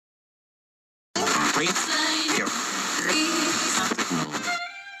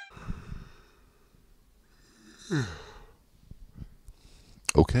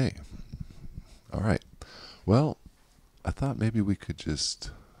Okay. All right. Well, I thought maybe we could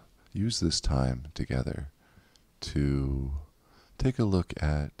just use this time together to take a look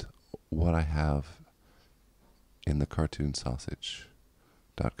at what I have in the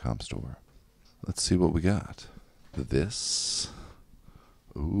cartoonsausage.com store. Let's see what we got. This.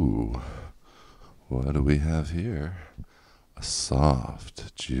 Ooh. What do we have here? A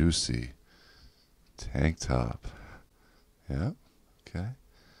soft, juicy tank top. Yeah. Okay.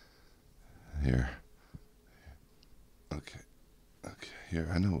 Here. Okay. Okay.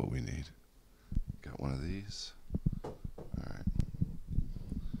 Here, I know what we need. Got one of these. Alright.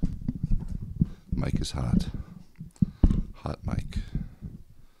 Mic is hot. Hot mic.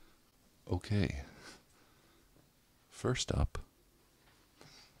 Okay. First up,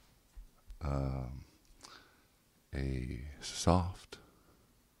 a soft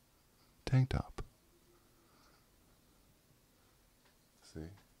tank top. See?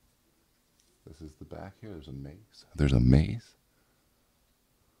 This is the back here. There's a maze. There's a maze.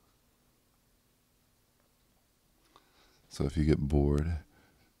 So if you get bored,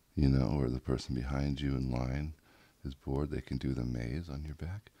 you know, or the person behind you in line is bored, they can do the maze on your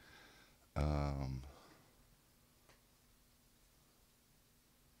back.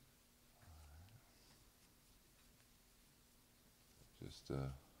 Just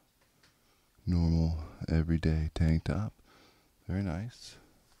a normal, everyday tank top. Very nice.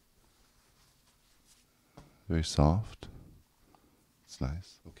 Very soft. It's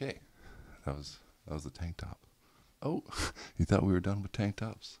nice. Okay, that was the tank top. Oh, you thought we were done with tank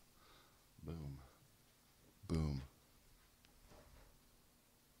tops? Boom. Boom.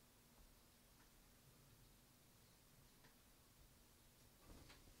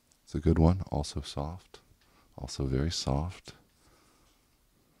 It's a good one. Also soft. Also very soft.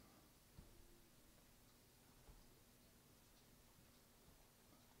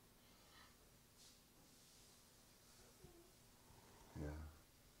 Yeah.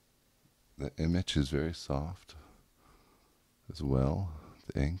 The image is very soft as well.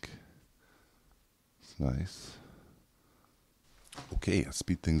 The ink. It's nice. Okay, let's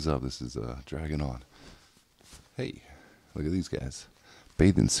speed things up. This is dragging on. Hey, look at these guys.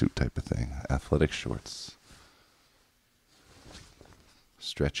 Bathing suit type of thing. Athletic shorts.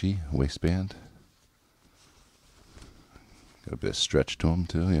 Stretchy waistband. Got a bit of stretch to them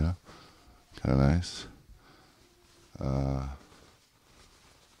too, you know. Kind of nice.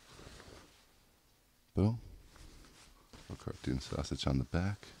 Boom. A cartoon sausage on the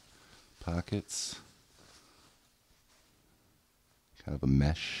back. Pockets. Kind of a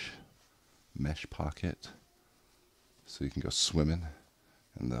mesh pocket. So you can go swimming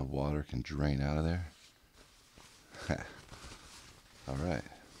and the water can drain out of there. Alright.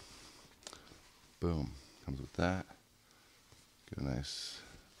 Boom. Comes with that. Get a nice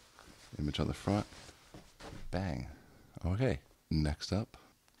image on the front. Bang. Okay. Next up.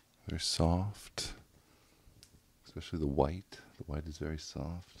 Very soft. Especially the white. The white is very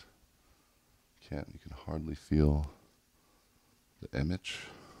soft. You can hardly feel the image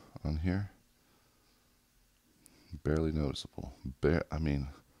on here. Barely noticeable. I mean,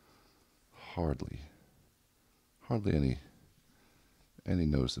 hardly any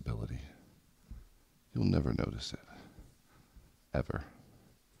noticeability. You'll never notice it. Ever.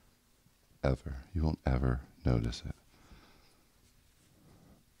 You won't ever notice it.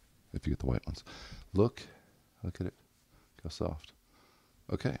 If you get the white ones. Look at it. How soft.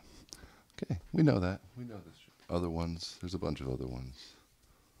 Okay, we know that. We know this. Other ones, there's a bunch of other ones.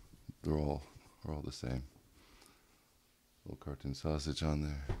 They're all the same. Little cartoon sausage on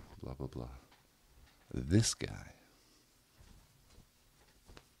there. Blah, blah, blah. This guy.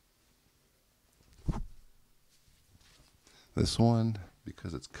 This one,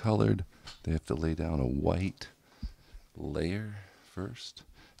 because it's colored, they have to lay down a white layer first,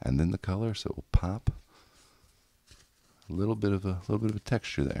 and then the color, so it will pop. A little bit of a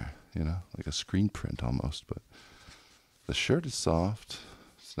texture there, you know, like a screen print almost. But the shirt is soft.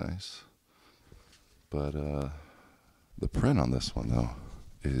 It's nice. But the print on this one though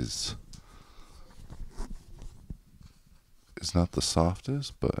is not the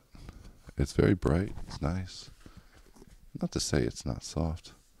softest, but it's very bright. It's nice. Not to say it's not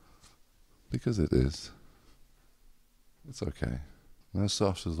soft, because it is. It's okay. Not as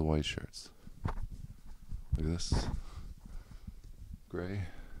soft as the white shirts. Look at this. Gray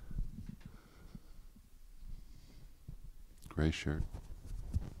shirt.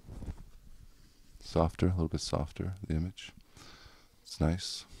 Softer, a little bit softer, the image. It's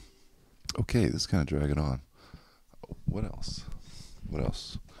nice. Okay, this is kind of dragging on. What else? What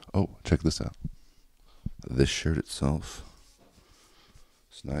else? Oh, check this out. This shirt itself,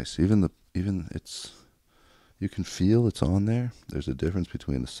 it's nice. Even it's, you can feel it's on there. There's a difference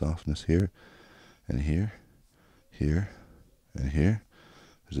between the softness here and here, here and here.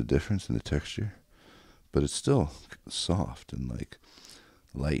 There's a difference in the texture, but it's still soft and like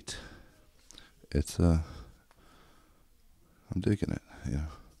light. It's I'm digging it. Yeah.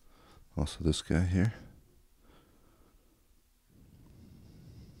 Also, this guy here.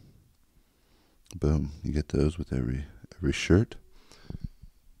 Boom! You get those with every shirt.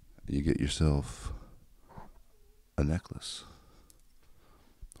 You get yourself a necklace.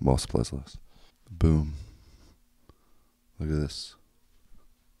 More supplies less. Boom! Look at this.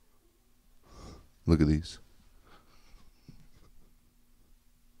 Look at these.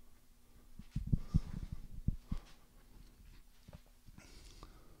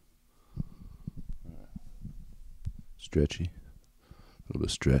 Stretchy. A little bit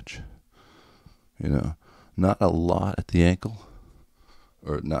of stretch. You know, not a lot at the ankle.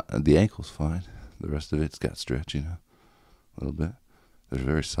 Or not, the ankle's fine. The rest of it's got stretch, you know, a little bit. They're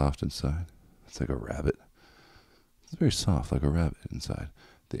very soft inside. It's like a rabbit. It's very soft, like a rabbit inside.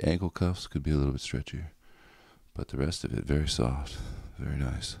 The ankle cuffs could be a little bit stretchier, but the rest of it very soft, very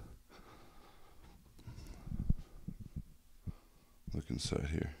nice. Look inside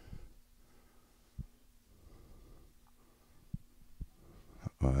here.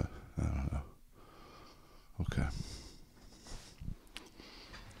 I don't know. Okay.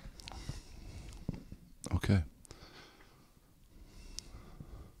 Okay.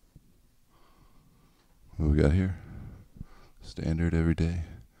 What we got here? Standard everyday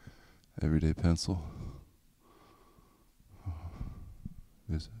pencil.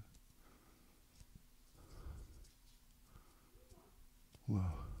 Is it?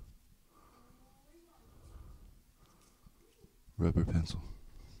 Wow. Rubber pencil.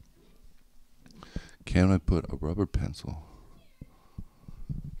 Can I put a rubber pencil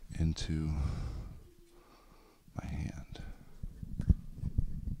into my hand?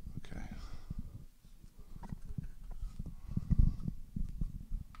 Okay.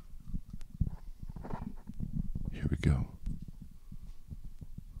 Here we go.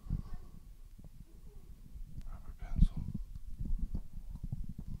 Rubber pencil.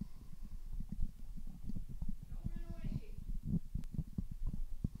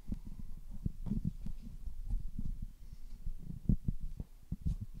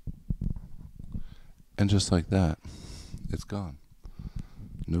 And just like that, it's gone.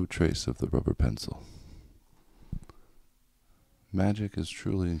 No trace of the rubber pencil. Magic is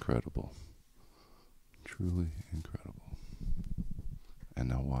truly incredible. Truly incredible. And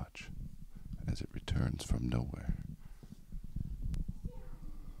now watch as it returns from nowhere.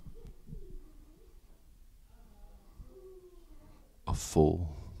 A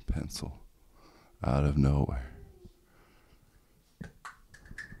full pencil out of nowhere.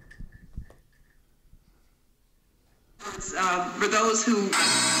 For those who